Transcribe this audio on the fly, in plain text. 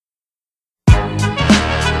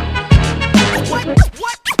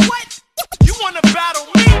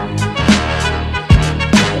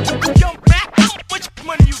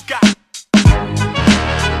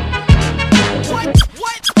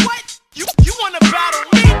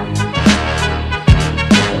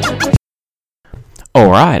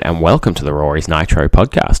Alright, and welcome to the Rory's Nitro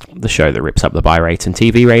podcast, the show that rips up the buy rates and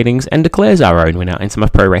TV ratings and declares our own winner in some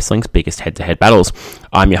of pro wrestling's biggest head-to-head battles.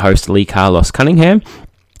 I'm your host, Lee Carlos Cunningham,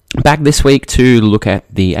 back this week to look at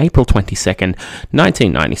the April 22nd,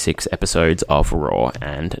 1996 episodes of Raw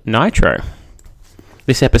and Nitro.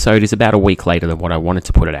 This episode is about a week later than what I wanted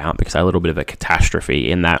to put it out because I had a little bit of a catastrophe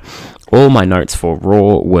in that all my notes for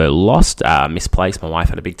Raw were lost, misplaced. My wife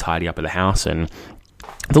had a big tidy up of the house and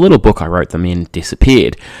the little book I wrote them in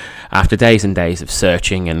disappeared. After days and days of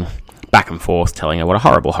searching and back and forth telling her what a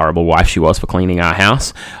horrible, horrible wife she was for cleaning our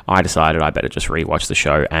house, I decided I better just rewatch the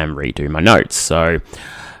show and redo my notes. So,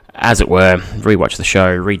 as it were, rewatched the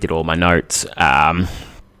show, redid all my notes. As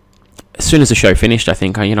soon as the show finished, I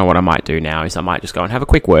think, you know what I might do now is I might just go and have a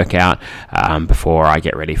quick workout before I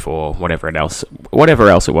get ready for whatever else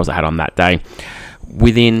it was I had on that day.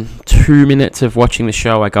 Within 2 minutes of watching the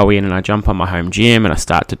show, I go in and I jump on my home gym and I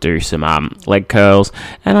start to do some leg curls,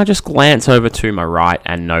 and I just glance over to my right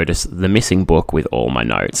and notice the missing book with all my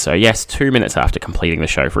notes. So yes, 2 minutes after completing the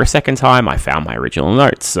show for a second time, I found my original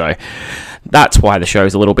notes. So that's why the show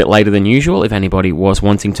is a little bit later than usual, if anybody was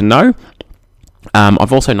wanting to know.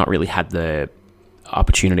 I've also not really had the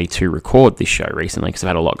opportunity to record this show recently because I've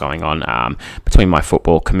had a lot going on between my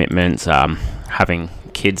football commitments, having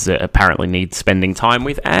kids that apparently need spending time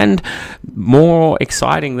with, and more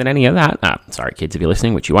exciting than any of that, sorry kids if you're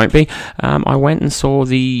listening, which you won't be, I went and saw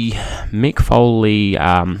the Mick Foley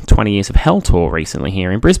 20 Years of Hell tour recently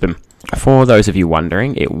here in Brisbane. For those of you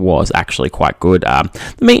wondering, it was actually quite good. The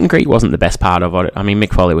meet and greet wasn't the best part of it. I mean,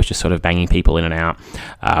 Mick Foley was just sort of banging people in and out,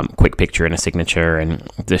 quick picture and a signature, and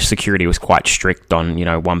the security was quite strict on,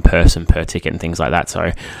 one person per ticket and things like that,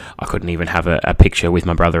 so I couldn't even have a picture with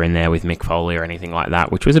my brother in there with Mick Foley or anything like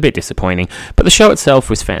that, which was a bit disappointing. But the show itself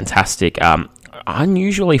was fantastic,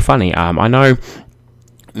 unusually funny. I know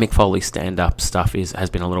Mick Foley's stand-up stuff has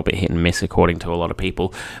been a little bit hit and miss according to a lot of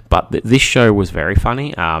people, but this show was very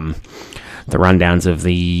funny. The rundowns of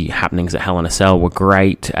the happenings at Hell in a Cell were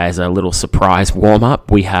great. As a little surprise warm-up,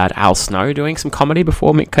 we had Al Snow doing some comedy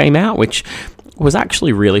before Mick came out, which was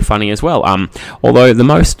actually really funny as well. Although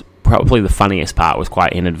probably the funniest part was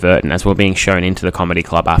quite inadvertent, as we're being shown into the comedy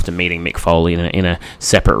club after meeting Mick Foley in a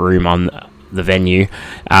separate room on the venue.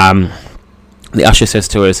 The usher says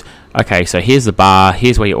to us, okay, so here's the bar,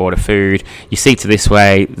 here's where you order food, your seats are this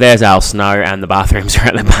way, there's Al Snow, and the bathrooms are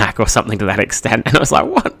at the back, or something to that extent. And I was like,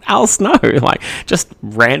 what? Al Snow? Like, just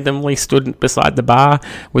randomly stood beside the bar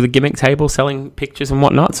with a gimmick table selling pictures and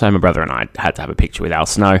whatnot. So my brother and I had to have a picture with Al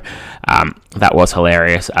Snow. That was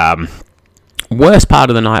hilarious. Worst part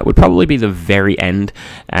of the night would probably be the very end,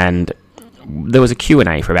 and there was a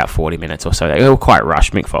Q&A for about 40 minutes or so. They were quite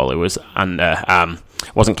rushed. Mick Foley was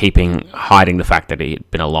wasn't hiding the fact that it had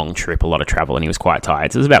been a long trip, a lot of travel, and he was quite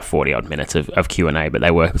tired. So it was about 40-odd minutes of Q&A, but they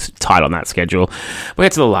were tight on that schedule. We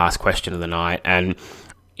get to the last question of the night, and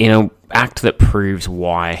in an act that proves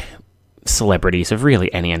why celebrities of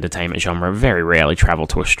really any entertainment genre very rarely travel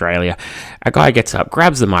to Australia, a guy gets up,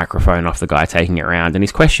 grabs the microphone off the guy taking it around, and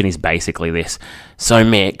his question is basically this: so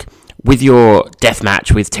Mick, with your death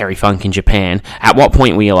match with Terry Funk in Japan, at what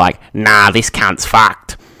point were you like, nah, this cunt's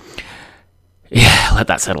fucked? Yeah, let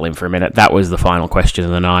that settle in for a minute. That was the final question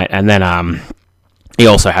of the night. And then he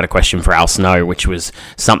also had a question for Al Snow, which was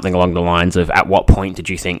something along the lines of, at what point did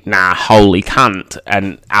you think, nah, holy cunt?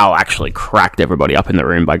 And Al actually cracked everybody up in the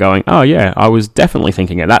room by going, oh yeah, I was definitely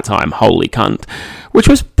thinking at that time, holy cunt, which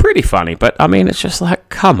was pretty funny. But I mean, it's just like,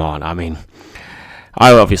 come on. I mean,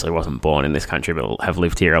 I obviously wasn't born in this country, but have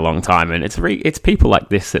lived here a long time, and it's people like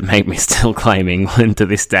this that make me still claim England to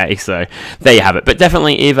this day. So there you have it. But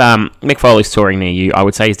definitely, if Mick Foley's touring near you, I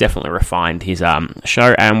would say he's definitely refined his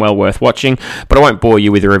show and well worth watching. But I won't bore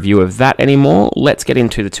you with a review of that anymore. Let's get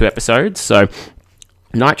into the two episodes. So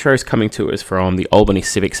Nitro is coming to us from the Albany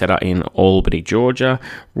Civic Center in Albany, Georgia.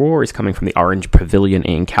 Raw is coming from the Orange Pavilion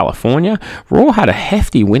in California. Raw had a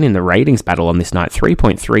hefty win in the ratings battle on this night,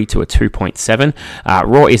 3.3 to a 2.7.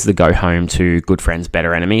 Raw is the go-home to Good Friends,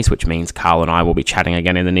 Better Enemies, which means Carl and I will be chatting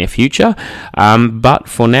again in the near future. But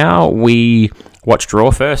for now, we watched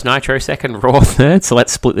Raw first, Nitro second, Raw third. So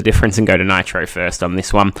let's split the difference and go to Nitro first on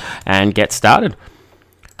this one and get started.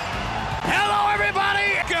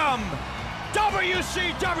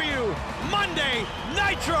 WCW Monday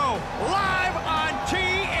Nitro live on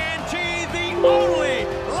TNT, the only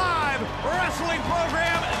live wrestling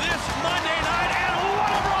program this Monday night, and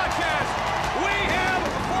what a broadcast we have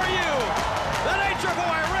for you. The Nature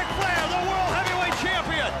Boy Ric Flair, the World Heavyweight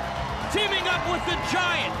Champion, teaming up with the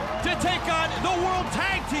Giant to take on the World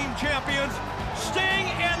Tag Team Champions Sting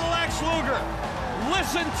and Lex Luger.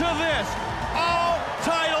 Listen to this, all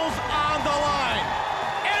titles on the line.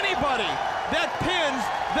 that pins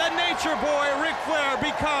the Nature Boy Ric Flair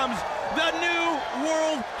becomes the new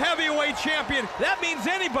World Heavyweight Champion. That means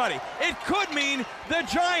anybody. It could mean the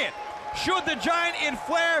Giant. Should the Giant in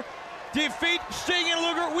Flair defeat Sting and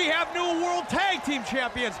Luger, we have new World Tag Team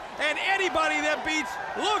Champions. And anybody that beats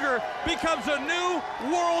Luger becomes a new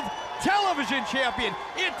World Television Champion.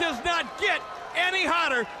 It does not get any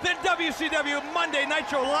hotter than WCW Monday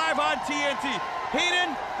Nitro live on TNT.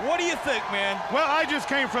 Heenan, what do you think, man? Well, I just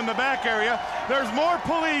came from the back area. There's more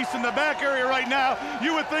police in the back area right now.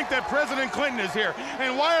 You would think that President Clinton is here.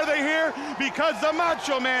 And why are they here? Because the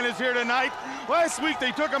Macho Man is here tonight. Last week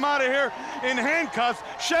they took him out of here in handcuffs,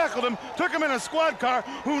 shackled him, took him in a squad car.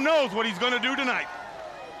 Who knows what he's going to do tonight?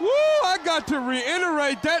 Woo, I got to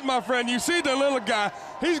reiterate that, my friend. You see the little guy.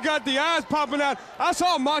 He's got the eyes popping out. I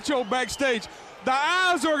saw Macho backstage. The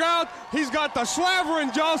eyes are out. He's got the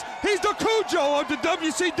slavering jaws. He's the Cujo of the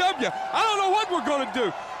WCW. I don't know what we're going to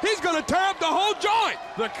do. He's going to tear up the whole joint.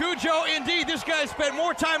 The Cujo, indeed. This guy spent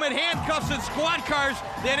more time in handcuffs and squad cars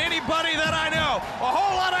than anybody that I know. A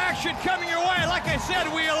whole lot of action coming your way. Like I said,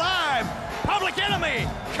 we are live. Public Enemy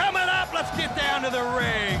coming up. Let's get down to the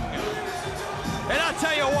ring. And I'll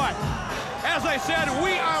tell you what, as I said,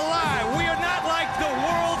 we are live. We are not like the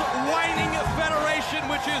World Whining Federation,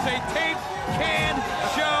 which is a tape-canned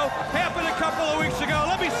show. Happened a couple of weeks ago.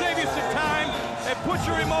 Let me save you some time and put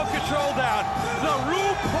your remote control down. The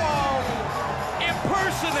RuPaul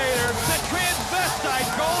impersonator, the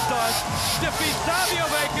transvestite Goldust, defeats Savio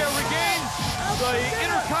Vega, regains the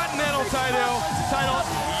Intercontinental title.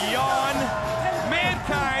 Yawn.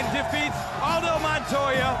 Mankind defeats Aldo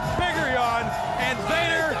Montoya, Bigger Yawn, and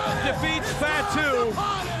Vader defeats Fatu.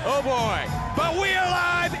 Oh boy. But we are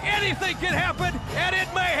live. Anything can happen, and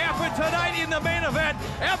it may happen tonight in the main event.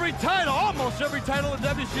 Every title, almost every title in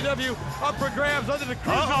WCW up for grabs under the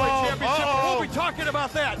Cruiserweight Championship. We'll be talking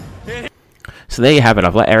about that. So there you have it.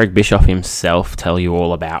 I've let Eric Bischoff himself tell you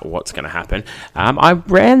all about what's going to happen. I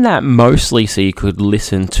ran that mostly so you could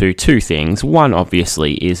listen to two things. One,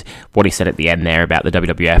 obviously, is what he said at the end there about the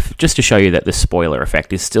WWF, just to show you that the spoiler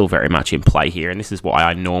effect is still very much in play here. And this is why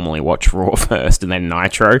I normally watch Raw first and then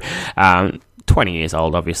Nitro. 20 years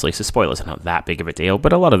old, obviously, so spoilers are not that big of a deal,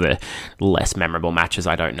 but a lot of the less memorable matches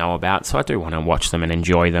I don't know about, so I do want to watch them and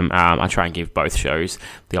enjoy them. I try and give both shows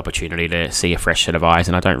the opportunity to see a fresh set of eyes,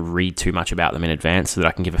 and I don't read too much about them in advance so that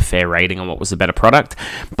I can give a fair rating on what was the better product.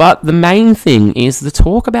 But the main thing is the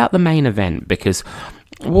talk about the main event, because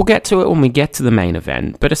we'll get to it when we get to the main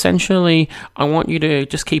event, but essentially, I want you to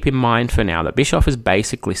just keep in mind for now that Bischoff has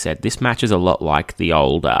basically said this match is a lot like the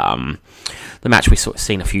old, the match we've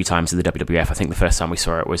seen a few times in the WWF. I think the first time we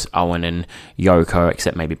saw it was Owen and Yoko,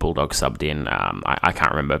 except maybe Bulldog subbed in. I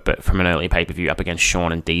can't remember, but from an early pay-per-view up against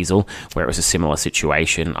Shawn and Diesel, where it was a similar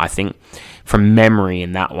situation. I think from memory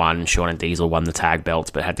in that one, Shawn and Diesel won the tag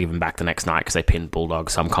belts, but had to give them back the next night because they pinned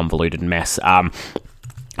Bulldog, some convoluted mess.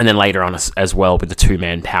 And then later on as well with the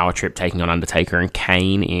two-man power trip taking on Undertaker and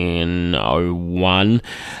Kane in 2001.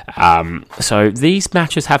 So these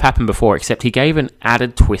matches have happened before, except he gave an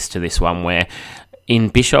added twist to this one where, in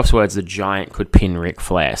Bischoff's words, the Giant could pin Ric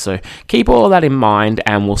Flair. So keep all of that in mind,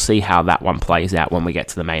 and we'll see how that one plays out when we get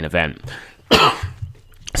to the main event.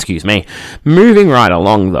 Excuse me. Moving right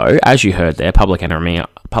along, though, as you heard there, Public Enemy,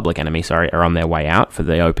 are on their way out for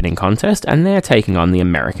the opening contest, and they're taking on the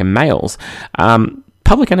American Males.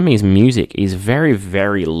 Public Enemy's music is very,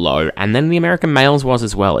 very low, and then the American Males was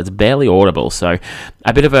as well. It's barely audible, so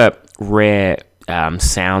a bit of a rare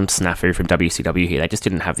sound snafu from WCW here. They just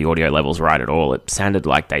didn't have the audio levels right at all. It sounded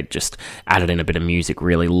like they just added in a bit of music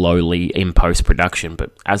really lowly in post-production,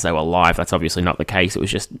 but as they were live, that's obviously not the case. It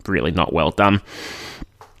was just really not well done.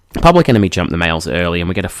 Public Enemy jumped the Males early, and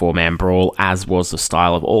we get a four-man brawl, as was the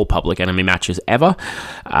style of all Public Enemy matches ever.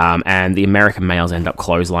 And the American Males end up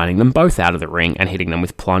clotheslining them both out of the ring and hitting them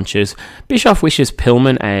with plunges. Bischoff wishes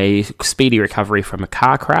Pillman a speedy recovery from a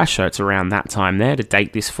car crash, so it's around that time there to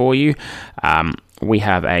date this for you. We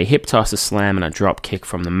have a hip toss, a slam, and a drop kick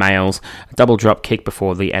from the Males. A double drop kick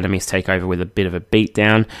before the enemies take over with a bit of a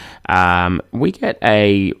beatdown. We get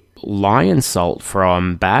a lion salt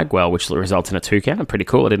from Bagwell, which results in a 2 count. Pretty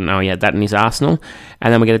cool. I didn't know he had that in his arsenal.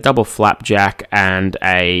 And then we get a double flapjack and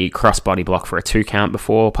a crossbody block for a 2 count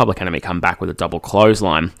before Public Enemy come back with a double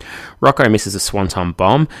clothesline. Rocco misses a swanton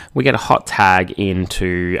bomb. We get a hot tag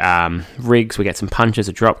into Riggs. We get some punches,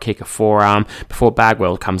 a drop kick, a forearm before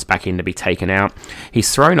Bagwell comes back in to be taken out.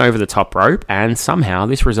 He's thrown over the top rope, and somehow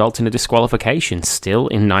this results in a disqualification still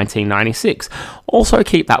in 1996. Also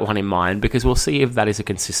keep that one in mind, because we'll see if that is a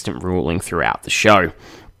consistent ruling throughout the show.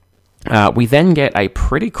 We then get a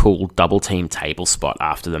pretty cool double team table spot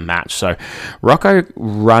after the match. So Rocco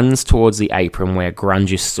runs towards the apron where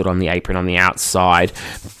Grunge is stood on the apron on the outside,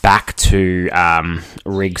 back to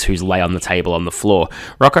Riggs, who's lay on the table on the floor.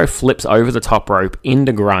 Rocco flips over the top rope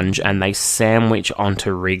into Grunge, and they sandwich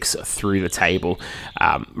onto Riggs through the table.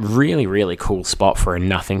 Really, really cool spot for a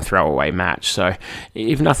nothing throwaway match. So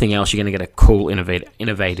if nothing else, you're going to get a cool,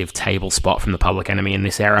 innovative table spot from the Public Enemy in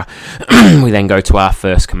this era. We then go to our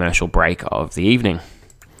first commercial break of the evening.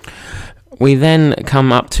 We then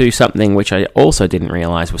come up to something which I also didn't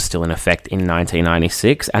realise was still in effect in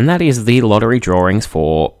 1996, and that is the lottery drawings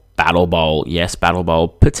for Battle Bowl. Yes, Battle Bowl,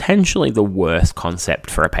 potentially the worst concept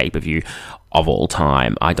for a pay-per-view of all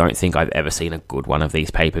time. I don't think I've ever seen a good one of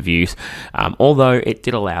these pay-per-views, although it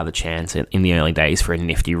did allow the chance in the early days for a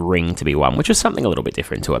nifty ring to be won, which is something a little bit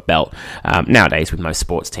different to a belt. Nowadays, with most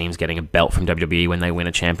sports teams getting a belt from WWE when they win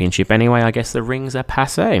a championship anyway, I guess the rings are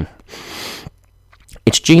passé.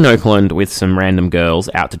 It's Gene Oakland with some random girls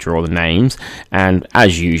out to draw the names, and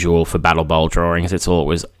as usual for Battle Bowl drawings, it's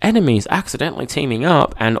always enemies accidentally teaming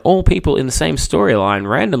up and all people in the same storyline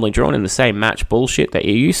randomly drawn in the same match bullshit that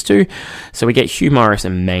you're used to. So we get Hugh Morris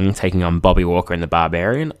and Meng taking on Bobby Walker and the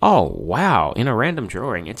Barbarian. Oh wow, in a random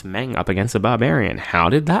drawing, it's Meng up against the Barbarian. How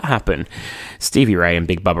did that happen? Stevie Ray and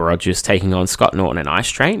Big Bubba Rogers taking on Scott Norton and Ice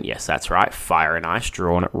Train. Yes, that's right, Fire and Ice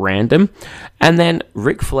drawn at random. And then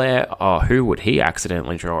Ric Flair, who would he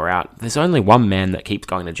accidentally draw out? There's only one man that keeps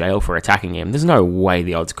going to jail for attacking him. There's no way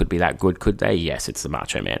the odds could be that good, could they? Yes, it's the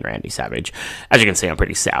Macho Man, Randy Savage. As you can see, I'm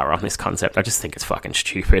pretty sour on this concept. I just think it's fucking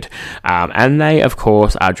stupid. And they, of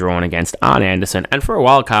course, are drawn against Arn Anderson, and for a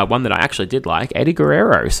wild card, one that I actually did like, Eddie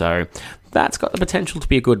Guerrero. So that's got the potential to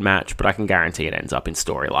be a good match, but I can guarantee it ends up in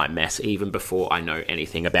storyline mess even before I know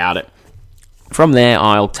anything about it. From there,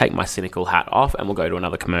 I'll take my cynical hat off and we'll go to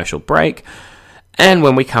another commercial break. And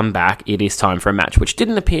when we come back, it is time for a match which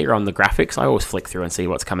didn't appear on the graphics. I always flick through and see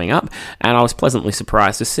what's coming up, and I was pleasantly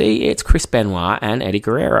surprised to see it's Chris Benoit and Eddie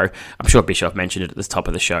Guerrero. I'm sure Bischoff mentioned it at the top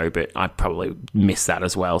of the show, but I probably missed that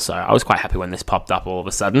as well, so I was quite happy when this popped up all of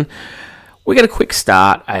a sudden. We get a quick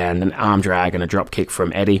start and an arm drag and a drop kick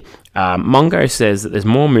from Eddie. Mongo says that there's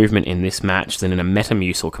more movement in this match than in a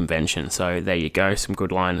Metamucil convention, so there you go, some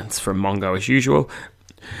good lines from Mongo as usual.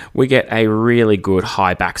 We get a really good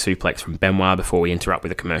high back suplex from Benoit before we interrupt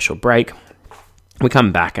with a commercial break. We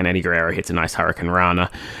come back and Eddie Guerrero hits a nice Hurricane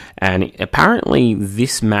Rana, and apparently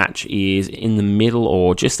this match is in the middle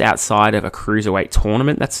or just outside of a cruiserweight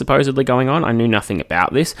tournament that's supposedly going on. I knew nothing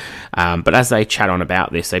about this, but as they chat on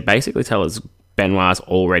about this, they basically tell us Benoit's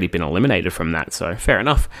already been eliminated from that, so fair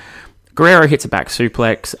enough. Guerrero hits a back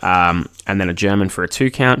suplex, and then a German for a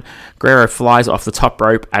 2 count. Guerrero flies off the top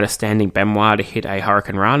rope at a standing Benoit to hit a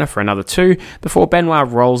Hurricane Rana for another 2, before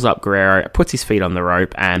Benoit rolls up Guerrero, puts his feet on the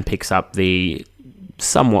rope, and picks up the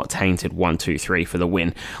somewhat tainted 1-2-3 for the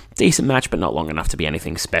win. Decent match, but not long enough to be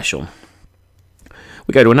anything special.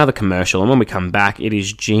 We go to another commercial, and when we come back, it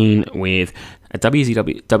is Gene with a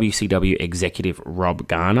WCW executive, Rob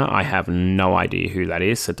Garner. I have no idea who that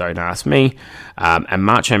is, so don't ask me. And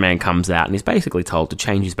Macho Man comes out and is basically told to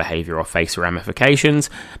change his behavior or face ramifications.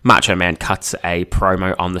 Macho Man cuts a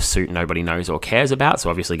promo on the suit nobody knows or cares about, so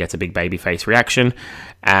obviously gets a big babyface reaction,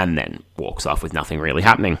 and then walks off with nothing really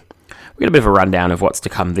happening. We get a bit of a rundown of what's to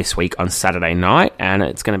come this week on Saturday night, and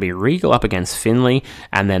it's going to be Regal up against Finlay,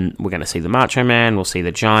 and then we're going to see the Macho Man, we'll see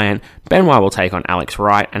the Giant, Benoit will take on Alex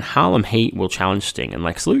Wright, and Harlem Heat will challenge Sting and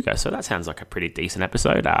Lex Luger, so that sounds like a pretty decent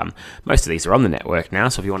episode. Most of these are on the network now,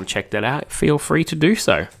 so if you want to check that out, feel free to do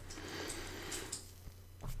so.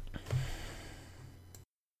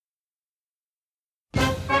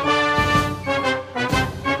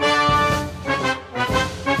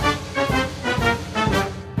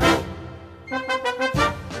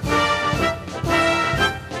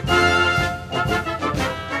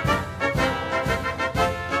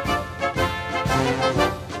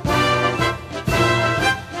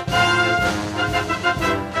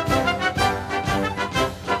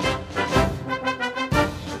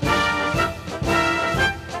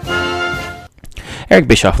 Eric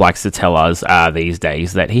Bischoff likes to tell us these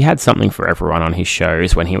days that he had something for everyone on his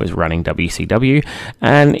shows when he was running WCW,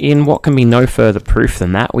 and in what can be no further proof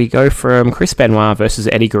than that, we go from Chris Benoit versus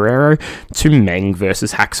Eddie Guerrero to Meng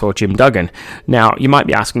versus Hacksaw Jim Duggan. Now, you might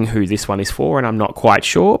be asking who this one is for, and I'm not quite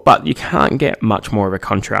sure, but you can't get much more of a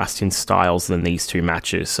contrast in styles than these two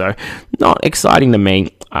matches, so not exciting to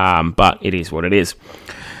me, but it is what it is.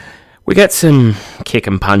 We get some kick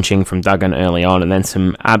and punching from Duggan early on, and then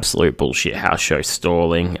some absolute bullshit house show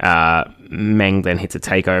stalling. Meng then hits a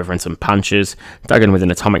takeover and some punches. Duggan with an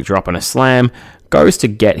atomic drop and a slam. Goes to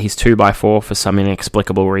get his 2x4 for some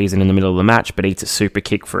inexplicable reason in the middle of the match, but eats a super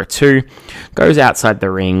kick for a 2. Goes outside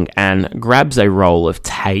the ring and grabs a roll of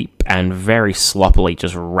tape and very sloppily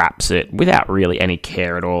just wraps it without really any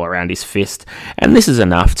care at all around his fist. And this is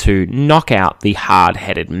enough to knock out the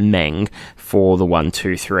hard-headed Meng for the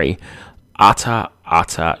 1-2-3.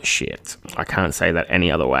 Utter shit. I can't say that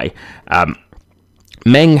any other way.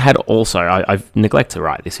 Meng had also, I've neglected to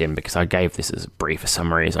write this in because I gave this as brief a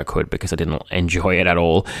summary as I could because I didn't enjoy it at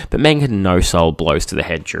all, but Meng had no sold blows to the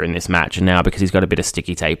head during this match, and now because he's got a bit of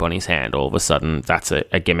sticky tape on his hand, all of a sudden that's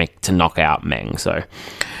a gimmick to knock out Meng. So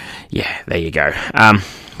yeah, there you go.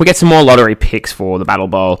 We get some more lottery picks for the Battle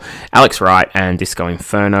Bowl. Alex Wright and Disco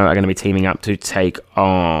Inferno are going to be teaming up to take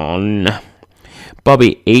on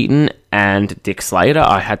Bobby Eaton and Dick Slater.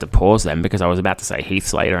 I had to pause them because I was about to say Heath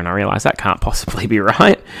Slater and I realised that can't possibly be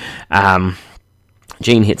right.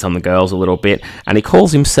 Gene hits on the girls a little bit and he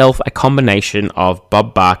calls himself a combination of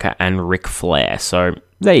Bob Barker and Ric Flair. So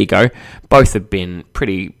there you go. Both have been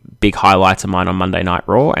pretty big highlights of mine on Monday Night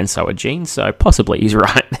Raw, and so are Gene, so possibly he's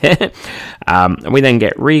right there. We then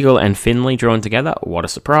get Regal and Finlay drawn together, what a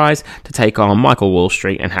surprise, to take on Michael Wall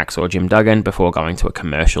Street and Hacksaw Jim Duggan before going to a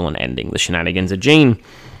commercial and ending the shenanigans of Gene.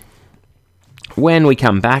 When we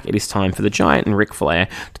come back, it is time for the Giant and Ric Flair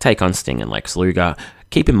to take on Sting and Lex Luger.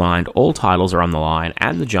 Keep in mind, all titles are on the line,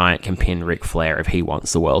 and the Giant can pin Ric Flair if he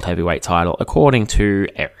wants the World Heavyweight title, according to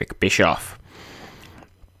Eric Bischoff.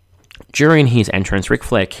 During his entrance, Ric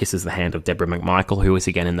Flair kisses the hand of Deborah McMichael, who is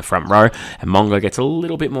again in the front row, and Mongo gets a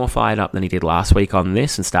little bit more fired up than he did last week on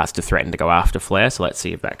this and starts to threaten to go after Flair, so let's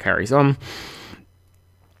see if that carries on.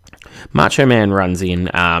 Macho Man runs in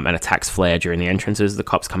and attacks Flair during the entrances. The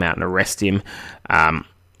cops come out and arrest him.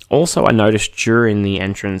 Also, I noticed during the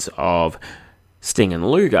entrance of Sting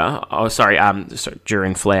and Luger,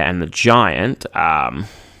 during Flair and the Giant,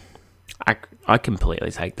 I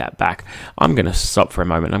completely take that back. I'm going to stop for a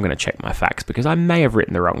moment. I'm going to check my facts because I may have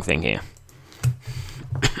written the wrong thing here.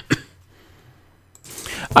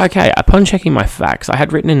 Okay, upon checking my facts, I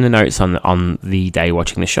had written in the notes on the day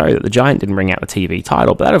watching the show that the Giant didn't bring out the TV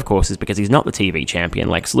title, but that, of course, is because he's not the TV champion,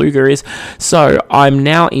 Lex Luger is. So I'm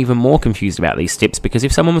now even more confused about these tips, because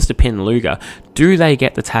if someone was to pin Luger, do they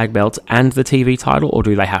get the tag belts and the TV title, or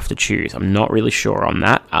do they have to choose? I'm not really sure on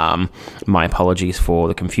that. My apologies for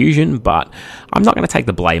the confusion, but I'm not going to take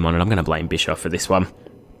the blame on it. I'm going to blame Bischoff for this one.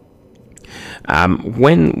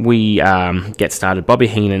 When we get started, Bobby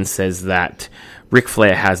Heenan says that Ric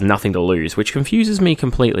Flair has nothing to lose, which confuses me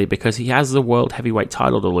completely because he has the World Heavyweight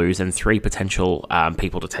title to lose and 3 potential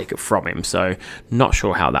people to take it from him, so not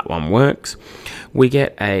sure how that one works. We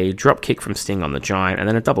get a drop kick from Sting on the Giant and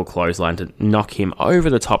then a double clothesline to knock him over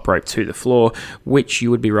the top rope to the floor, which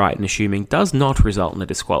you would be right in assuming does not result in a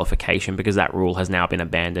disqualification because that rule has now been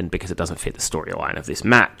abandoned because it doesn't fit the storyline of this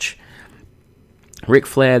match. Ric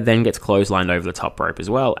Flair then gets clotheslined over the top rope as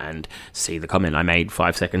well, and see the comment I made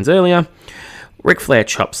 5 seconds earlier. Ric Flair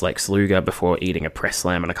chops Lex Luger before eating a press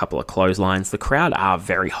slam and a couple of clotheslines. The crowd are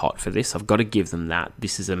very hot for this. I've got to give them that.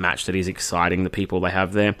 This is a match that is exciting, the people they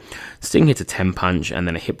have there. Sting hits a 10 punch and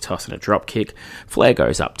then a hip toss and a drop kick. Flair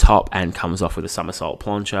goes up top and comes off with a somersault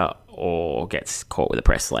plancha or gets caught with a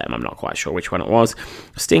press slam. I'm not quite sure which one it was.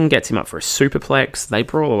 Sting gets him up for a superplex. They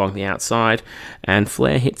brawl along the outside and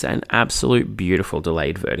Flair hits an absolute beautiful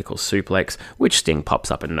delayed vertical suplex, which Sting pops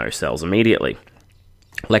up and no-sells immediately.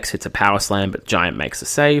 Lex hits a power slam, but Giant makes a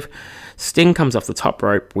save. Sting comes off the top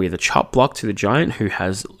rope with a chop block to the Giant, who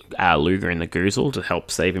has Luger in the goozle to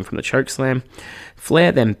help save him from the choke slam.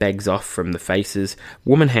 Flair then begs off from the faces.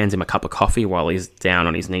 Woman hands him a cup of coffee while he's down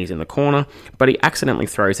on his knees in the corner, but he accidentally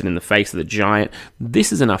throws it in the face of the Giant.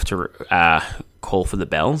 This is enough to call for the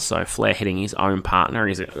bell, so Flair hitting his own partner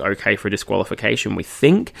is okay for disqualification, we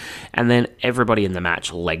think, and then everybody in the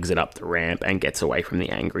match legs it up the ramp and gets away from the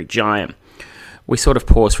angry Giant. We sort of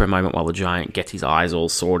pause for a moment while the Giant gets his eyes all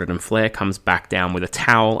sorted, and Flair comes back down with a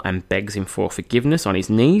towel and begs him for forgiveness on his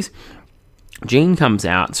knees. Gene comes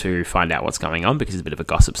out to find out what's going on because he's a bit of a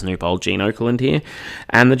gossip snoop, old Gene Okerlund here,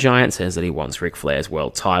 and the Giant says that he wants Ric Flair's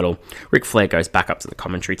world title. Ric Flair goes back up to the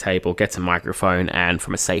commentary table, gets a microphone, and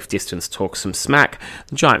from a safe distance talks some smack.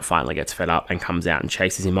 The Giant finally gets fed up and comes out and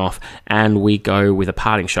chases him off, and we go with a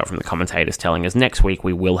parting shot from the commentators telling us next week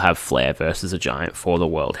we will have Flair versus a Giant for the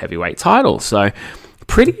World Heavyweight title. So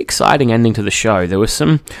pretty exciting ending to the show. There was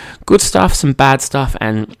some good stuff, some bad stuff,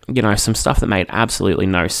 and, some stuff that made absolutely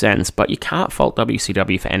no sense, but you can't fault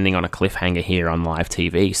WCW for ending on a cliffhanger here on live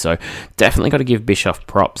TV, so definitely got to give Bischoff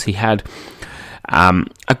props. He had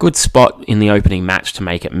A good spot in the opening match to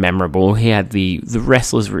make it memorable. He had the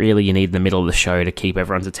wrestlers really you need in the middle of the show to keep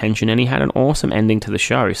everyone's attention, and he had an awesome ending to the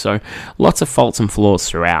show. So lots of faults and flaws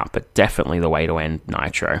throughout, but definitely the way to end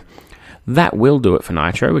Nitro. That will do it for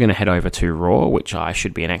Nitro. We're going to head over to Raw, which I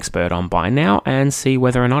should be an expert on by now, and see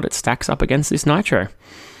whether or not it stacks up against this Nitro.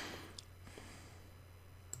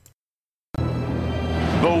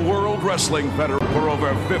 The World Wrestling Federation for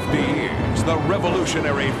over 50 years, the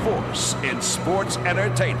revolutionary force in sports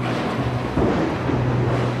entertainment.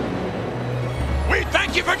 We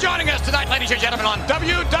thank you for joining us tonight, ladies and gentlemen, on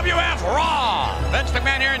WWF Raw. Vince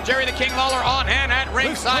McMahon here and Jerry the King Lawler on hand at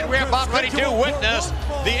ringside. We're about ready to witness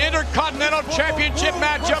the Intercontinental Championship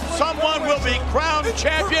matchup. Someone will be crowned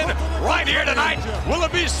champion right here tonight. Will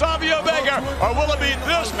it be Savio Vega, or will it be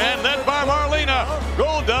this man led by Marlena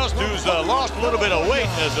Goldust, who's lost a little bit of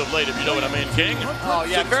weight as of late, if you know what I mean, King? Oh,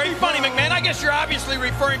 yeah, very funny, McMahon. I guess you're obviously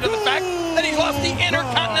referring to the fact that he lost the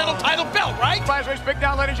Intercontinental title belt, right? As we speak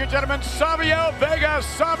now, ladies and gentlemen, Savio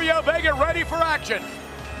Vega ready for action.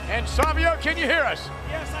 And Savio, can you hear us?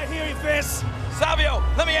 Yes, I hear you, Vince. Savio,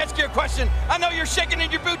 let me ask you a question. I know you're shaking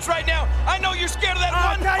in your boots right now. I know you're scared of that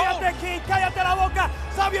one cállate, King, cállate la boca.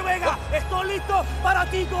 Savio Vega, estoy listo para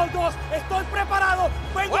ti, Goldust. Estoy preparado.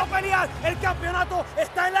 Vengo a pelear. El campeonato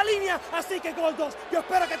está en la línea. Así que, Goldust, yo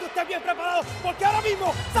espero que tú estés bien preparado, porque ahora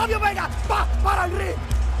mismo Savio Vega va para el ring.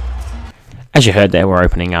 As you heard there, we're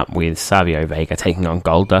opening up with Savio Vega taking on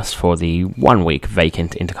Goldust for the 1 week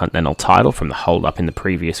vacant Intercontinental title from the hold-up in the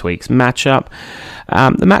previous week's matchup.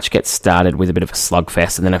 The match gets started with a bit of a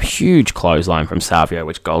slugfest and then a huge clothesline from Savio,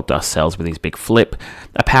 which Goldust sells with his big flip,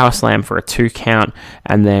 a power slam for a 2 count,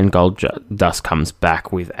 and then Goldust comes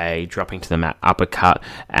back with a dropping to the mat uppercut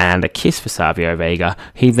and a kiss for Savio Vega.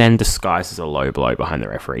 He then disguises a low blow behind the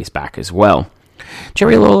referee's back as well.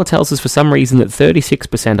 Jerry Lawler tells us for some reason that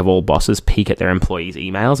 36% of all bosses peek at their employees'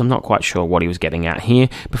 emails. I'm not quite sure what he was getting at here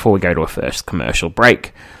before we go to a first commercial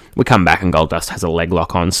break. We come back and Goldust has a leg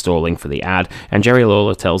lock on, stalling for the ad, and Jerry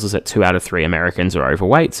Lawler tells us that 2 out of 3 Americans are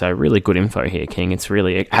overweight, so really good info here, King. It's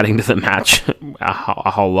really adding to the match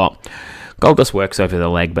a whole lot. Goldust works over the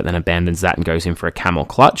leg, but then abandons that and goes in for a camel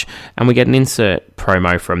clutch, and we get an insert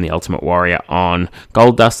promo from the Ultimate Warrior on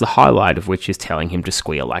Goldust, the highlight of which is telling him to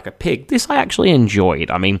squeal like a pig. This I actually enjoyed.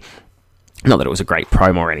 I mean, not that it was a great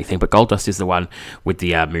promo or anything, but Goldust is the one with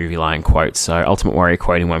the movie line quotes, so Ultimate Warrior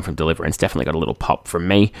quoting one from Deliverance definitely got a little pop from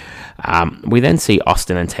me. We then see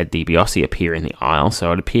Austin and Ted DiBiase appear in the aisle,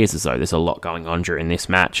 so it appears as though there's a lot going on during this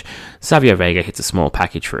match. Savio Vega hits a small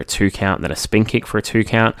package for a 2 count, then a spin kick for a 2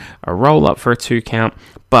 count, a roll-up for a 2 count,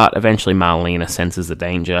 but eventually Marlena senses the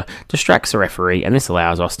danger, distracts the referee, and this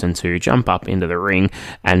allows Austin to jump up into the ring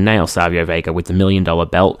and nail Savio Vega with the $1 million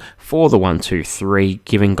belt for the 1-2-3,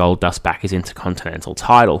 giving Goldust back his Intercontinental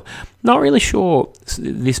title. Not really sure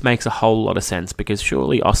this makes a whole lot of sense, because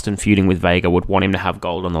surely Austin feuding with Vega would want him to have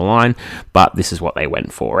gold on the line, but this is what they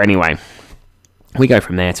went for anyway. We go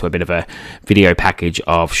from there to a bit of a video package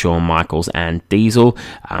of Shawn Michaels and Diesel,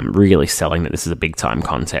 really selling that this is a big-time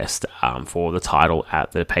contest for the title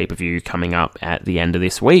at the pay-per-view coming up at the end of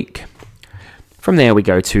this week. From there, we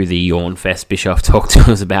go to the Yawn Fest. Bischoff talked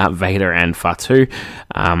to us about Vader and Fatu.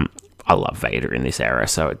 I love Vader in this era,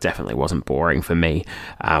 so it definitely wasn't boring for me.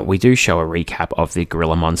 We do show a recap of the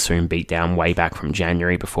Gorilla Monsoon beatdown way back from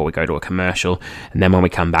January before we go to a commercial, and then when we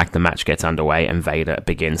come back, the match gets underway and Vader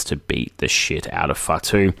begins to beat the shit out of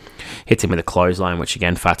Fatu. Hits him with a clothesline, which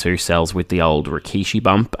again Fatu sells with the old Rikishi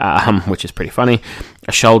bump, which is pretty funny.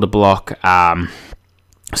 A shoulder block,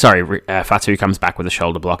 Fatu comes back with a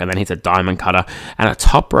shoulder block and then hits a diamond cutter and a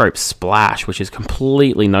top rope splash, which is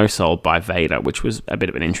completely no-sold by Vader, which was a bit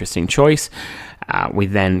of an interesting choice. We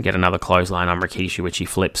then get another clothesline on Rikishi, which he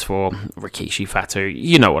flips for. Rikishi, Fatu,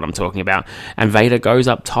 you know what I'm talking about. And Vader goes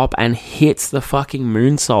up top and hits the fucking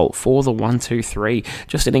moonsault for the 1-2-3.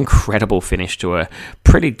 Just an incredible finish to a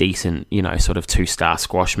pretty decent, sort of 2-star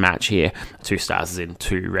squash match here. 2 stars is in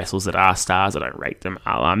 2 wrestlers that are stars. I don't rate them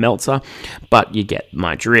a la Meltzer, but you get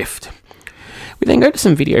my drift. We then go to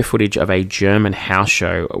some video footage of a German house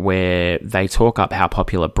show where they talk up how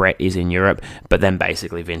popular Brett is in Europe, but then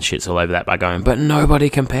basically Vince shits all over that by going, but nobody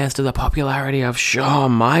compares to the popularity of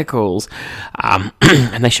Shawn Michaels.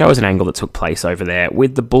 And they show us an angle that took place over there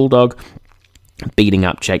with the Bulldog beating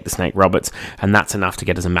up Jake the Snake Roberts, and that's enough to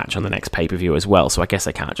get us a match on the next pay-per-view as well, so I guess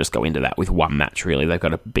they can't just go into that with one match, really. They've got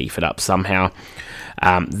to beef it up somehow.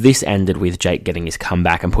 This ended with Jake getting his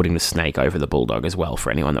comeback and putting the Snake over the Bulldog as well, for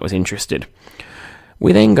anyone that was interested.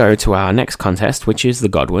 We then go to our next contest, which is the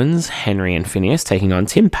Godwins, Henry and Phineas, taking on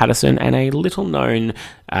Tim Patterson and a little-known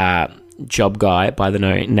job guy by the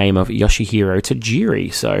name of Yoshihiro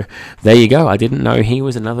Tajiri. So there you go. I didn't know he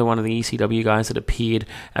was another one of the ECW guys that appeared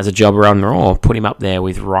as a jobber on Raw. Put him up there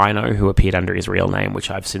with Rhino, who appeared under his real name,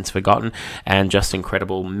 which I've since forgotten, and just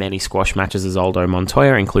incredible many squash matches as Aldo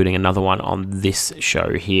Montoya, including another one on this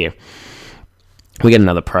show here. We get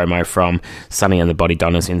another promo from Sonny and the Body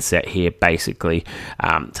Donnas in set here, basically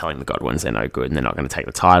telling the Godwins they're no good and they're not going to take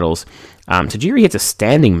the titles. Tajiri hits a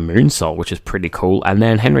standing moonsault, which is pretty cool, and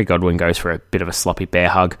then Henry Godwin goes for a bit of a sloppy bear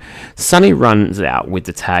hug. Sonny runs out with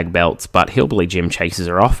the tag belts, but Hillbilly Jim chases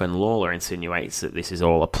her off, and Lawler insinuates that this is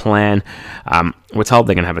all a plan. We're told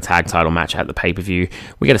they're going to have a tag title match at the pay-per-view.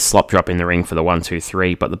 We get a slop drop in the ring for the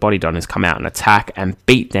 1-2-3, but the Body Donnas come out and attack and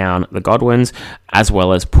beat down the Godwins, as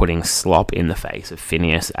well as putting slop in the face of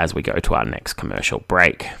Phineas as we go to our next commercial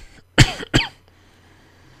break.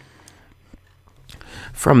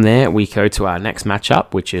 From there, we go to our next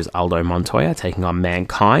matchup, which is Aldo Montoya taking on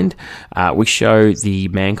Mankind. We show the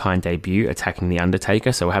Mankind debut attacking The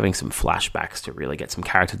Undertaker, so we're having some flashbacks to really get some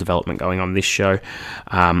character development going on this show.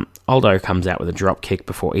 Aldo comes out with a drop kick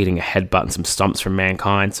before eating a headbutt and some stomps from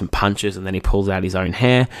Mankind, some punches, and then he pulls out his own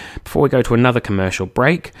hair. Before we go to another commercial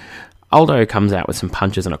break, Aldo comes out with some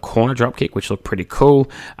punches and a corner dropkick, which look pretty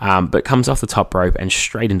cool, but comes off the top rope and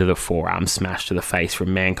straight into the forearm smash to the face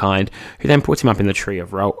from Mankind, who then puts him up in the tree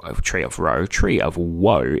of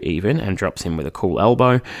woe even, and drops him with a cool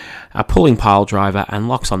elbow, a pulling pile driver, and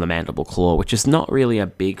locks on the mandible claw, which is not really a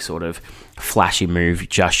big sort of flashy move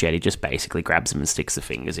just yet. He just basically grabs him and sticks the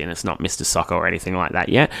fingers in. It's not Mr. Soccer or anything like that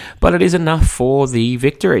yet, but it is enough for the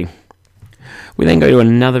victory. We then go to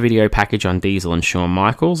another video package on Diesel and Shawn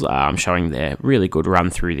Michaels, showing their really good run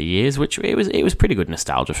through the years, which it was pretty good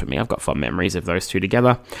nostalgia for me. I've got fond memories of those two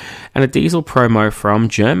together. And a Diesel promo from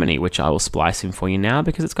Germany, which I will splice in for you now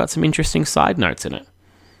because it's got some interesting side notes in it.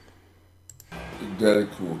 Big Daddy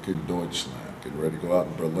Cool, Kid Deutschland. Getting ready to go out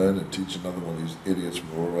in Berlin and teach another one of these idiots from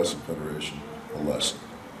the World Wrestling Federation a lesson.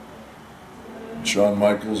 And Shawn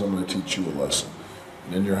Michaels, I'm going to teach you a lesson.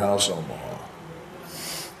 And in your house, Omaha.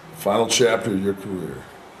 Final chapter of your career.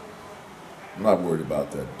 I'm not worried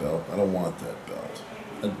about that belt. I don't want that belt.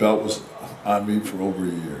 That belt was on me for over a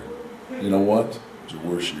year. You know what? It was the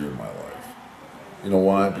worst year of my life. You know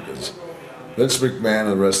why? Because Vince McMahon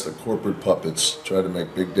and the rest of the corporate puppets tried to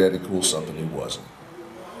make Big Daddy Cool something he wasn't.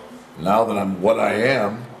 Now that I'm what I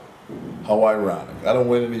am, how ironic. I don't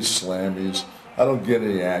win any Slammies. I don't get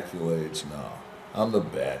any accolades. No. I'm the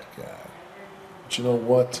bad guy. But you know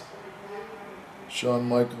what? Shawn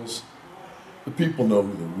Michaels, the people know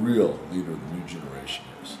who the real leader of the new generation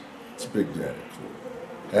is. It's Big Daddy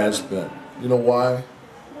Cool. Has been. You know why?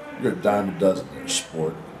 You're a dime a dozen there,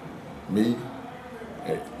 sport. Me?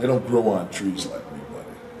 Hey, they don't grow on trees like me, buddy.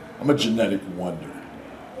 I'm a genetic wonder.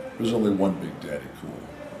 There's only one Big Daddy Cool,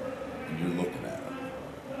 and you're looking at him.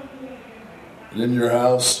 And in your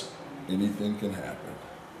house, anything can happen.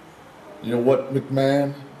 You know what,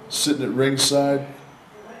 McMahon? Sitting at ringside,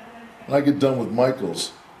 when I get done with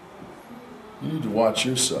Michaels, you need to watch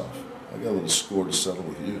yourself. I got a little score to settle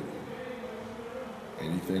with you.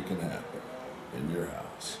 Anything can happen in your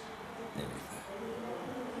house. Anything.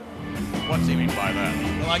 What's he mean by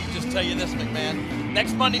that? Well, I can just tell you this, McMahon.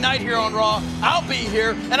 Next Monday night here on Raw, I'll be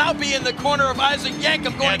here, and I'll be in the corner of Isaac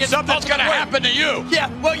Yankem going against something's going to happen to you. Yeah,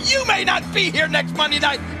 well, you may not be here next Monday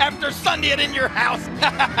night after Sunday it in your house.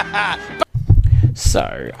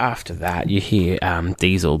 So, after that, you hear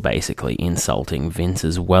Diesel basically insulting Vince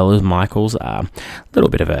as well as Michaels. A little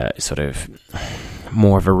bit of a sort of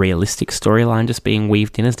more of a realistic storyline just being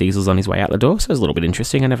weaved in as Diesel's on his way out the door, so it was a little bit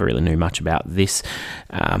interesting. I never really knew much about this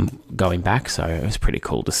going back, so it was pretty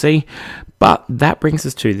cool to see. But that brings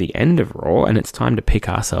us to the end of Raw, and it's time to pick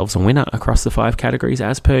ourselves a winner across the 5 categories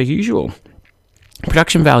as per usual.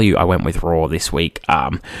 Production value, I went with Raw this week.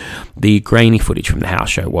 The grainy footage from the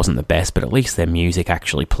house show wasn't the best, but at least their music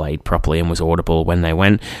actually played properly and was audible when they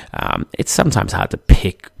went. It's sometimes hard to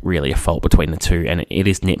pick really a fault between the two, and it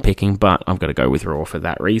is nitpicking, but I've got to go with Raw for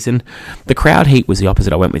that reason. The crowd heat was the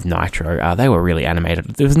opposite. I went with Nitro. They were really animated.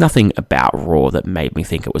 There was nothing about Raw that made me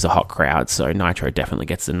think it was a hot crowd, so Nitro definitely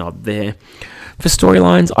gets the nod there. For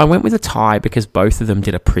storylines, I went with a tie because both of them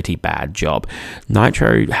did a pretty bad job.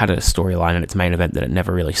 Nitro had a storyline in its main event that it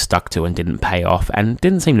never really stuck to and didn't pay off, and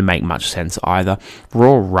didn't seem to make much sense either.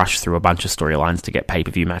 Raw rushed through a bunch of storylines to get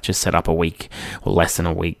pay-per-view matches set up a week or less than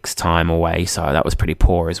a week's time away, so that was pretty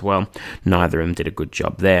poor as well. Neither of them did a good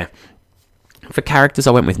job there. For characters,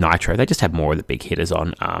 I went with Nitro. They just had more of the big hitters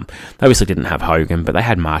on. They obviously didn't have Hogan, but they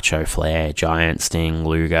had Macho, Flair, Giant, Sting,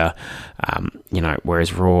 Luger,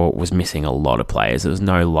 whereas Raw was missing a lot of players. There was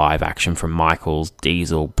no live action from Michaels,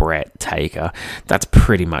 Diesel, Brett, Taker. That's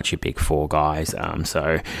pretty much your big four guys.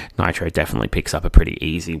 So Nitro definitely picks up a pretty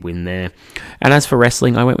easy win there. And as for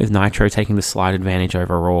wrestling, I went with Nitro taking the slight advantage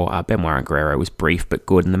over Raw. Benoit and Guerrero was brief but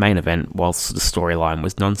good in the main event. Whilst the storyline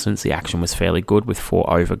was nonsense, the action was fairly good with 4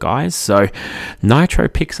 over guys. So Nitro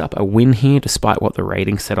picks up a win here despite what the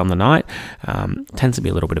ratings said on the night. Tends to be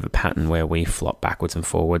a little bit of a pattern where we flop backwards and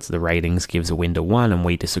forwards. The ratings gives a win to one and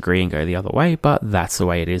we disagree and go the other way, but that's the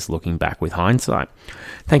way it is looking back with hindsight.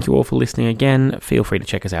 Thank you all for listening again. Feel free to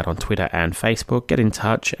check us out on Twitter and Facebook. Get in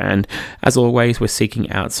touch, and as always, we're seeking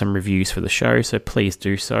out some reviews for the show, so please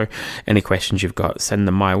do so. Any questions you've got, send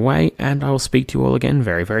them my way, and I will speak to you all again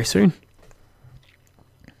very, very soon.